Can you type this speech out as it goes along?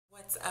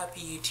What's up,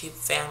 YouTube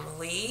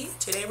family?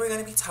 Today we're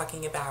going to be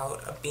talking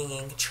about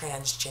being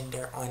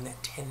transgender on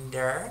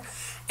Tinder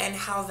and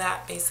how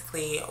that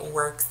basically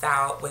works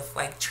out with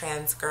like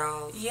trans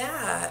girls.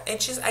 Yeah, I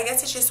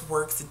guess it just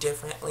works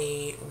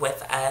differently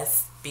with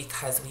us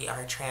because we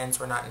are trans.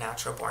 We're not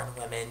natural born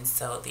women,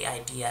 so the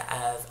idea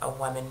of a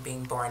woman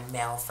being born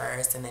male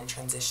first and then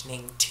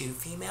transitioning to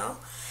female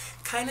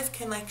kind of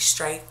can like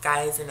strike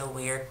guys in a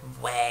weird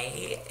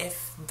way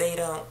if they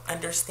don't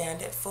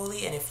understand it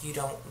fully, and if you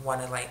don't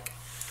want to like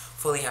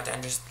fully have to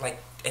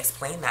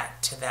explain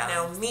that to them.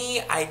 Now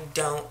me, I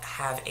don't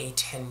have a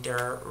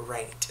Tinder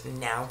right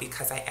now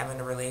because I am in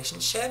a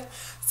relationship,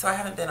 so I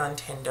haven't been on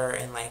Tinder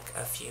in like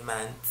a few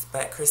months,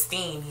 but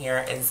Christine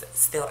here is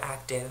still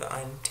active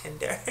on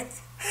Tinder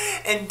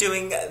and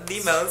doing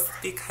the most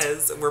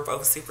because we're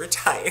both super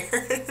tired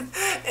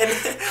and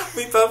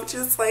we both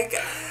just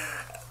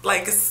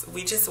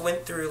we just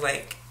went through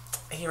like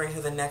hearing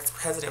who the next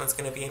president was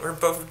going to be, and we're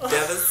both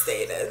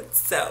devastated.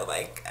 So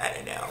like, I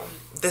don't know,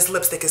 this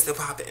lipstick is still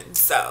popping,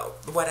 so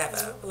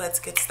whatever, let's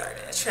get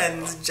started.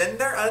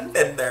 Transgender on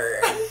Tinder.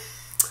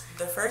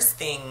 The first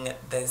thing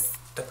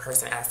the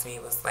person asked me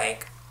was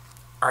like,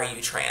 are you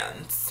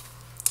trans?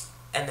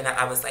 And then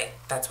I was like,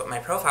 that's what my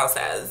profile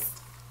says.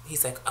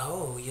 He's like,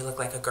 oh, you look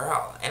like a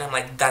girl. And I'm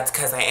like, that's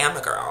because I am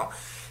a girl.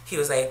 He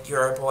was like,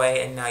 you're a boy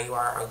and now you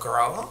are a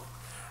girl.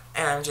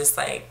 And I'm just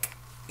like,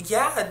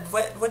 yeah,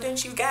 what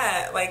didn't you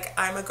get? Like,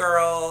 I'm a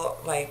girl,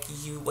 like,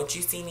 what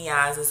you see me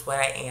as is what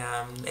I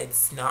am.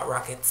 It's not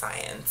rocket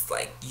science.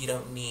 Like, you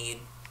don't need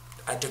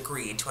a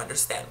degree to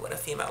understand what a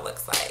female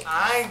looks like.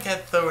 I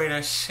get the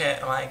weirdest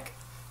shit, like,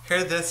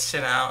 hear this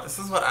shit out. This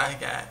is what I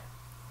get.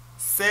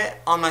 Sit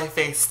on my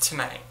face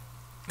tonight.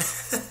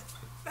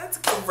 That's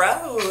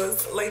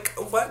gross. Like,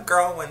 what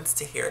girl wants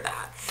to hear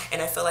that?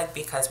 And I feel like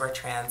because we're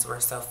trans, we're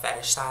so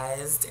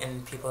fetishized,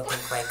 and people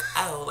think like,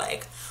 oh,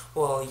 like,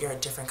 well, you're a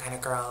different kind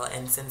of girl.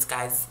 And since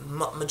guys,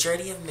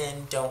 majority of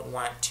men don't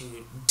want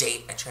to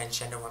date a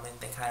transgender woman,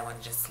 they kind of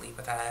want to just sleep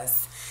with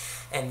us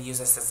and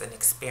use us as an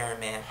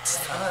experiment.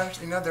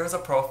 You know, there's a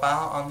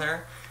profile on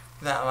there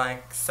that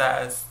like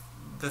says,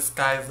 this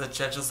guy's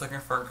legit just looking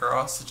for a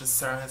girl to just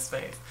sit on his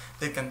face.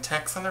 They can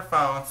text on their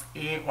phones,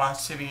 eat, watch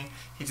TV.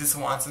 He just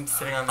wants them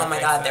sitting on their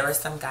faces. Oh my god, there was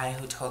some guy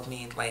who told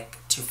me like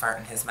to fart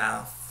in his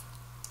mouth.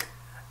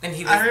 And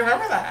he was, I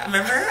remember that.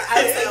 Remember?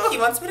 I was like, he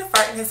wants me to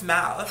fart in his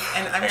mouth.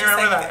 And I'm just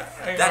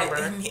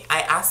like, I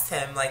asked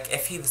him like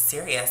if he was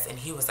serious, and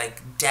he was like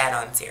dead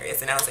on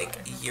serious. And I was like,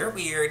 you're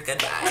weird,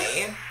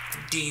 goodbye.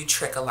 Do you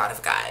trick a lot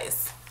of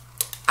guys?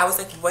 I was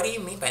like, what do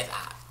you mean by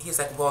that? He was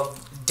like, well,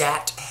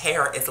 that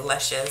hair is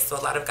luscious, so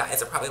a lot of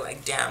guys are probably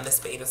like, damn, this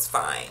babe is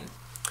fine.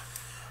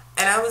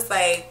 And I was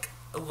like,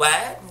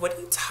 what? What are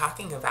you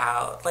talking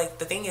about? Like,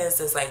 the thing is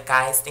like,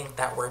 guys think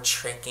that we're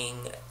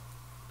tricking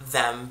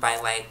them by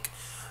like,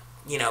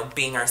 you know,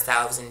 being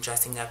ourselves and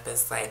dressing up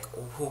as like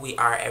who we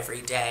are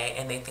every day,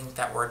 and they think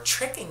that we're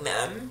tricking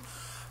them.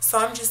 So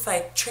I'm just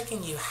like,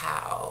 tricking you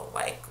how?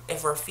 Like,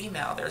 if we're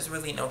female, there's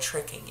really no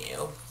tricking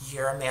you.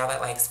 You're a male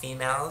that likes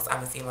females,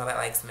 I'm a female that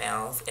likes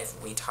males.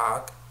 If we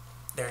talk,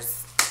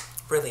 there's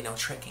really no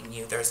tricking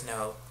you. There's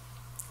no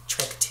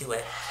trick to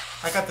it.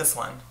 I got this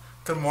one.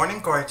 Good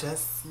morning,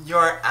 gorgeous. You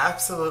are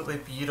absolutely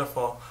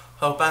beautiful.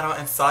 Hope I don't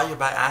insult you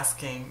by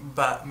asking,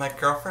 but my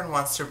girlfriend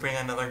wants to bring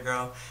another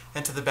girl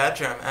into the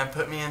bedroom and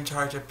put me in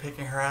charge of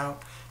picking her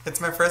out.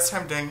 It's my first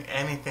time doing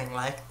anything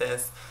like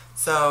this,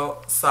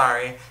 so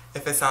sorry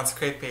if it sounds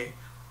creepy.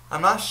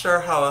 I'm not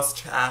sure how else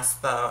to ask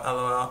though,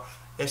 lol.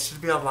 It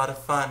should be a lot of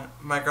fun.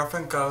 My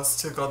girlfriend goes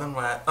to Golden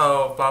Wet.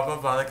 Oh, blah blah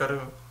blah. They go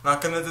to,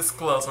 not gonna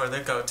disclose where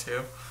they go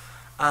to.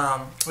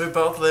 We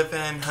both live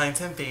in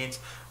Huntington Beach.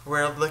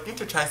 We're looking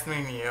to try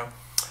something new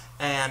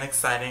and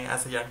exciting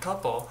as a young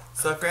couple.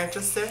 So if you're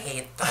interested, I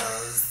hate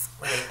those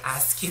where they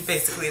ask you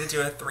basically to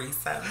do a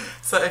threesome.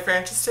 So if you're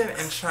interested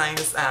in trying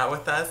this out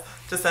with us,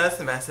 just send us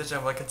a message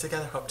and we'll get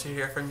together. Hope to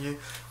hear from you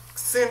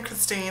soon,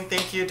 Christine.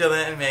 Thank you,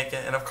 Dylan and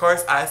Megan. And of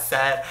course, I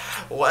said,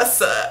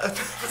 what's up?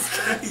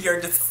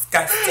 You're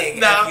disgusting.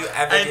 No, if you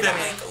ever I do didn't. that.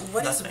 Like,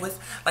 what is with,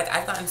 like,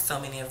 I've gotten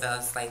so many of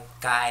those, like,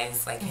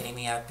 guys, like, hitting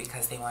me up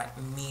because they want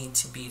me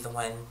to be the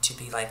one to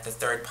be, like, the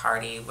third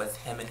party with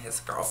him and his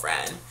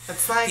girlfriend.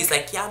 It's like, he's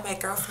like, yeah, my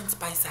girlfriend's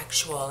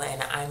bisexual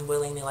and I'm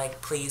willing to,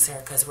 like, please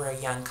her because we're a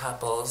young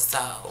couple,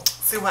 so.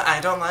 See, what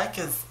I don't like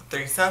is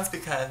threesomes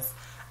because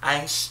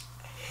I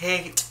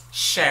hate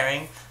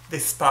sharing the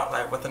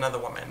spotlight with another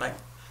woman. Like,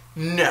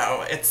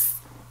 no, it's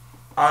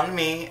on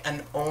me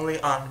and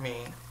only on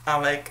me. I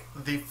like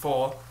the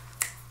full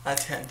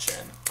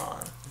attention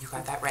on. You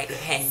got that right,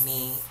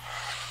 Henny.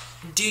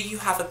 Do you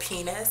have a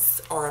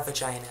penis or a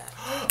vagina?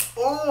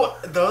 Oh,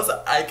 those,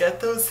 I get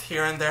those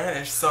here and there and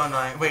it's so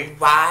annoying. Wait.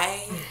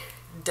 Why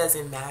does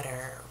it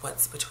matter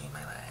what's between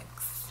my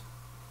legs?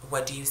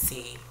 What do you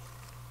see?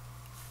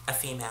 A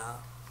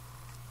female.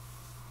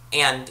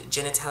 And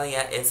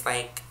genitalia is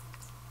like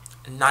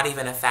not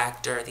even a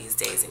factor these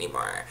days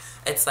anymore.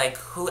 It's like,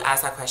 who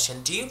asked that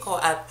question? Do you go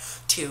up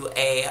to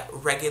a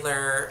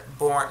regular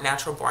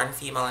natural born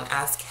female and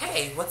ask,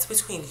 hey, what's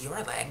between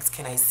your legs?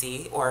 Can I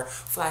see? Or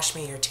flash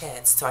me your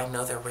tits so I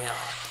know they're real?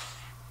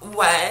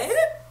 What?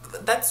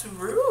 That's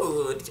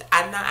rude.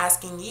 I'm not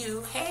asking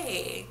you,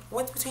 hey,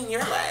 what's between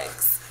your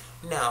legs?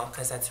 No,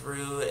 because that's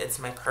rude. It's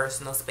my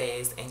personal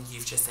space and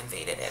you've just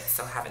invaded it.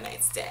 So have a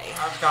nice day.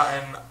 I've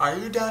gotten, are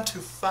you down to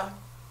fuck?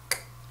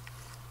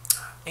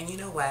 And you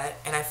know what?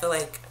 And I feel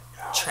like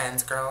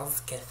trans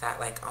girls get that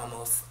like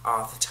almost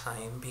all the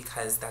time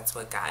because that's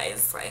what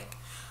guys like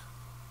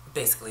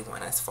basically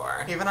want us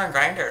for. Even on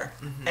Grindr.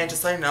 And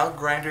just so you know,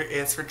 Grindr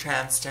is for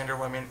transgender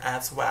women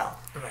as well.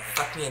 Right.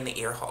 Fuck me in the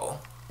ear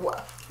hole.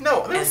 What?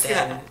 No, and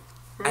then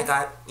I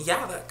got,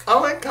 yeah, look.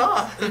 Oh my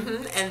god.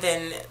 And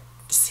then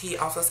he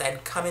also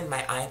said, come in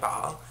my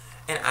eyeball.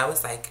 And I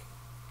was like,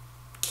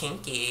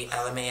 kinky,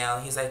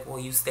 LMAO. He's like, will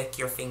you stick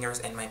your fingers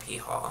in my pee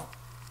hole?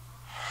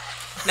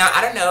 Now,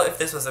 I don't know if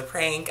this was a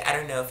prank. I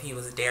don't know if he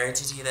was dared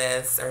to do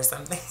this or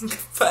something.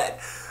 But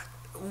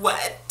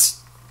what?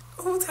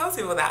 Who tells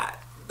people that?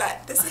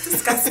 This is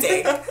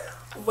disgusting.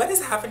 What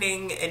is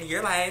happening in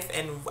your life?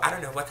 And I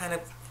don't know what kind of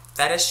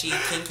fetishy,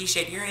 kinky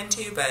shit you're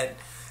into, but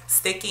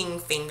sticking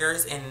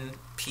fingers in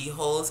pee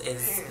holes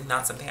is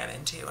not something I'm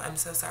into. I'm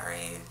so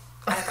sorry.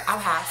 I'll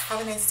pass.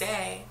 Have a nice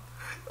day.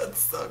 That's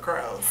so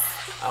gross.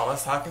 I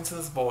was talking to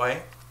this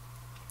boy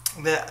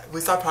that we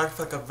stopped talking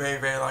for like a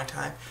very, very long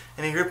time,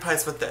 and he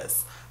replies with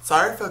this: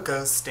 sorry for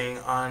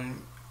ghosting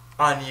on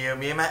you.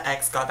 Me and my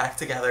ex got back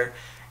together.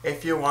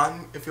 If you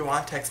want,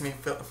 text me.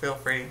 Feel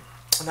free.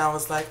 And I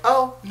was like,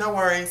 oh, no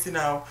worries. You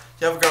know,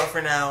 you have a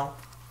girlfriend now.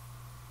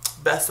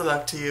 Best of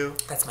luck to you.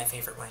 That's my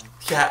favorite one.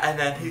 Yeah, and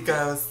then he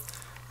goes,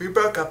 we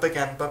broke up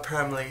again, but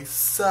permanently.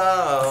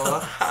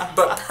 So,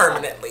 but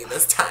permanently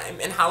this time.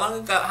 And how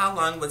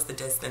long was the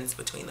distance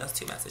between those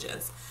two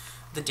messages?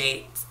 The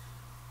date?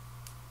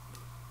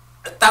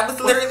 That was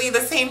literally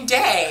the same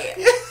day.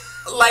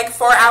 Like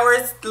 4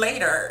 hours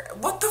later.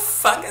 What the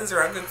fuck is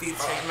wrong with people?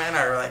 Straight men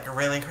are like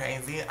really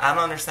crazy. I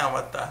don't understand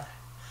what the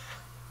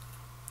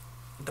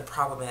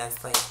problem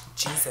is, like,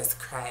 Jesus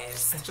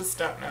Christ. I just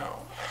don't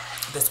know.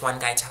 This one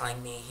guy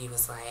telling me,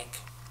 he's like,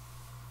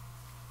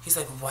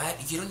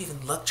 what? You don't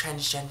even look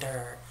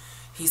transgender.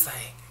 He's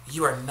like,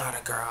 you are not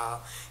a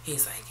girl.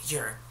 He's like,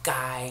 you're a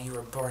guy. You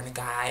were born a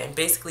guy. And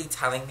basically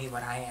telling me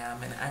what I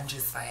am. And I'm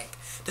just like,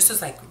 this was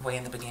like way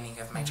in the beginning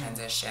of my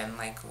transition,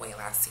 like way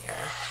last year.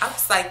 I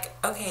was like,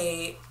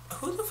 okay,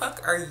 who the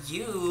fuck are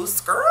you,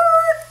 skirt?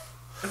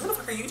 Who the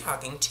fuck are you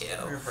talking to?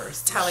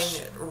 Reverse. Telling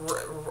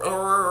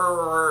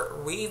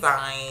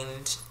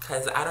rewind,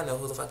 because I don't know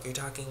who the fuck you're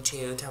talking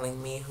to,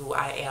 telling me who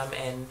I am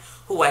and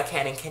who I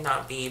can and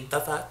cannot be. The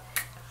fuck?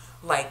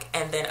 Like,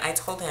 and then I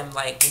told him,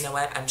 like, you know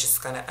what? I'm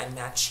just gonna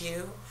unmatch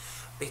you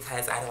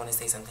because I don't want to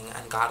say something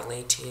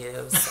ungodly to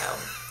you. So,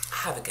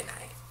 have a good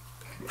night.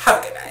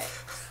 Have a good night.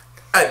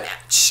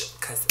 Unmatch,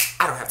 because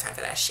I don't have time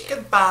for that shit.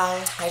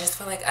 Goodbye. I just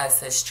feel like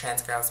us as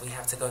trans girls, we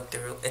have to go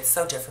through. It's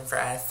so different for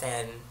us,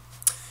 and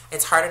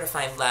it's harder to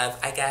find love,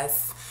 I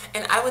guess.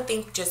 And I would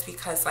think just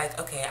because, like,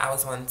 okay, I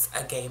was once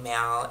a gay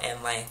male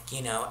and, like,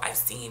 you know, I've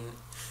seen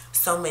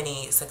so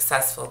many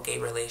successful gay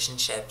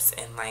relationships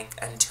and, like,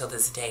 until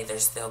this day, they're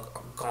still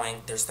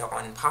on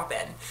and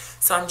popping.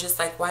 So I'm just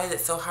like, why is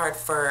it so hard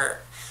for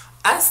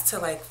us to,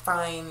 like,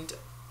 find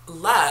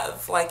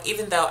love? Like,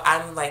 even though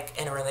I'm, like,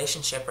 in a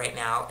relationship right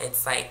now,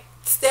 it's like,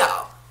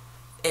 still,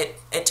 it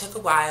took a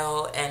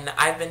while, and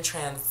I've been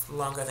trans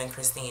longer than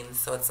Christine,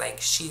 so it's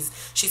like she's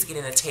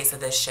getting a taste of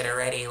this shit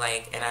already,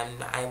 like, and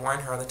I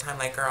warn her all the time,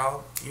 like,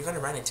 girl, you're gonna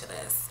run into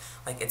this.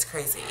 Like, it's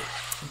crazy.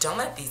 Don't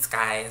let these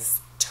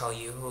guys tell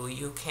you who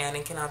you can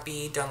and cannot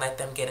be. Don't let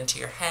them get into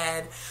your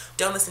head.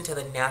 Don't listen to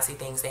the nasty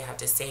things they have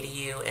to say to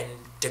you and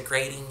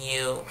degrading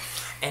you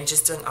and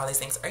just doing all these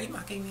things. Are you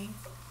mocking me?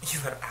 You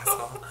little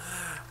asshole.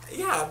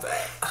 Yeah,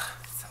 but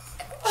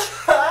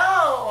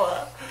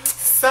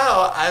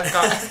So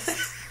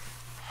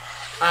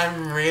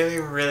I'm really,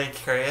 really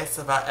curious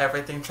about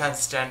everything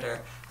transgender.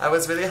 I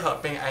was really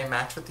hoping I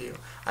matched with you.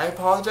 I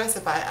apologize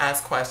if I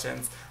ask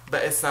questions,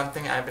 but it's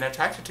something I've been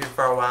attracted to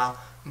for a while,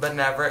 but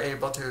never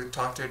able to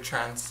talk to a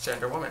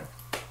transgender woman.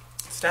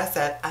 So I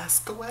said,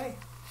 ask away.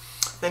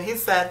 Then he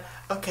said,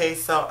 okay,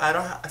 I've done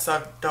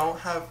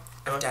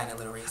a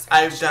little research.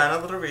 I've done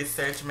a little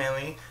research,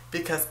 mainly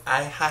because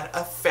I had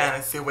a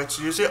fantasy, which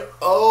usually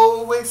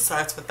always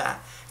starts with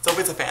that. It's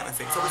always a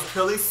fantasy. So it's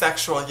purely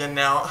sexual, you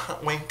know.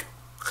 Wink.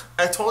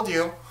 I told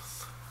you.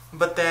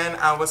 But then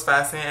I was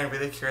fascinated and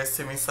really curious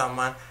to meet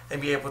someone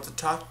and be able to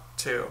talk.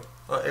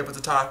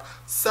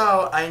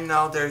 So I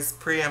know there's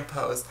pre and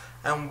post.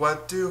 And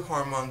what do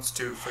hormones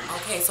do for you?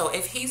 Okay, so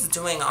if he's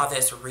doing all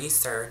this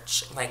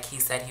research, like he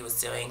said he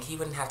was doing, he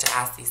wouldn't have to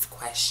ask these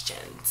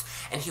questions.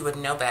 And he would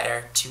know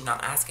better to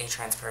not ask a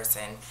trans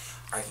person,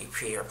 are you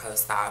pre or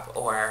post-op,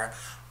 or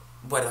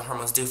what do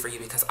hormones do for you?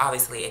 Because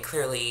obviously it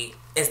clearly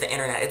is the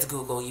internet, it's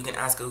Google, you can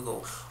ask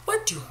Google,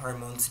 what do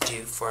hormones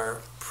do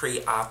for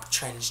pre-op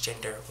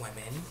transgender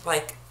women?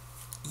 Like,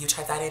 you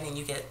type that in and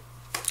you get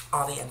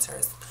All the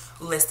answers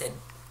listed,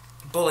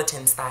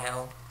 bulletin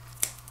style.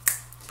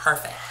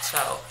 Perfect.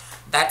 So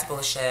that's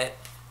bullshit.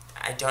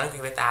 I don't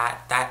agree with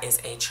that. That is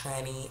a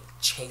tranny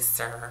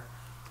chaser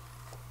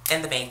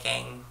in the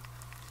making.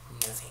 No,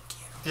 thank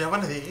you. Do you have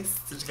one of these?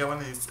 Did you get one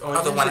of these?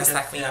 Oh, the wanna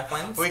suck me up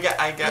ones?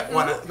 I get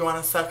one. You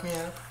wanna suck me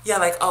up? Yeah,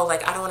 like, oh,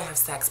 like, I don't want to have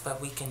sex,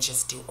 but we can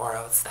just do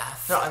oral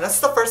stuff. No, that's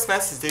the first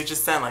message they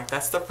just sent. Like,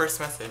 that's the first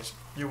message.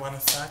 You wanna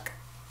suck?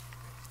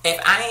 If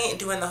I ain't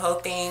doing the whole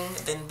thing,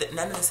 then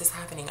none of this is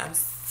happening. I'm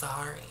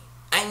sorry.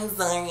 I'm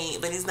sorry,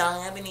 but it's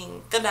not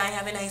happening. Goodbye,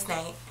 have a nice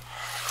night.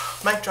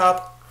 Mic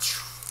drop.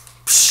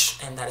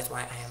 And that is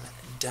why I am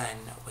done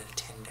with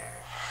Tinder.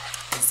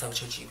 And so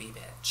should you be,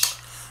 bitch.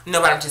 No,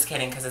 but I'm just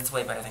kidding, because it's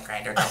way better than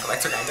Grindr. Don't go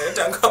back to Grindr.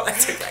 Don't go back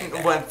to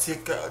Grindr. Once you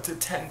go to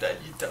Tinder,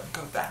 you don't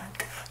go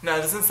back. No,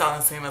 it doesn't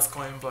sound the same as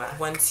going black.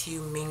 Once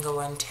you mingle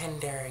on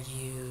Tinder,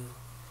 you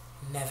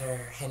never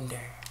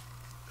hinder.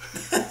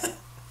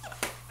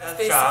 That's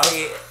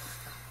basically.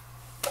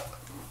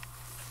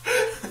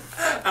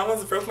 I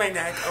almost broke my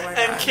neck. Oh my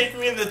god. And kicked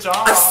me in the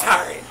jaw. I'm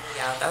sorry.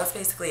 Yeah, that was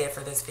basically it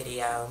for this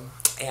video.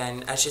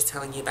 And I was just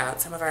telling you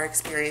about some of our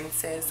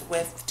experiences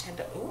with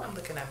Tinder. Ooh, I'm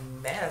looking a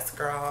mess,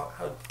 girl.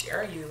 How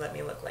dare you let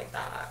me look like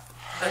that?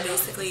 But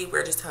basically,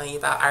 we're just telling you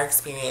about our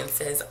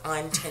experiences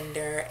on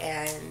Tinder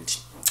and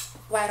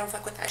why I don't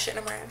fuck with that shit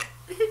no more.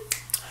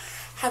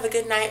 Have a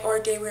good night or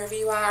day wherever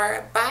you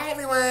are. Bye,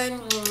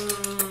 everyone.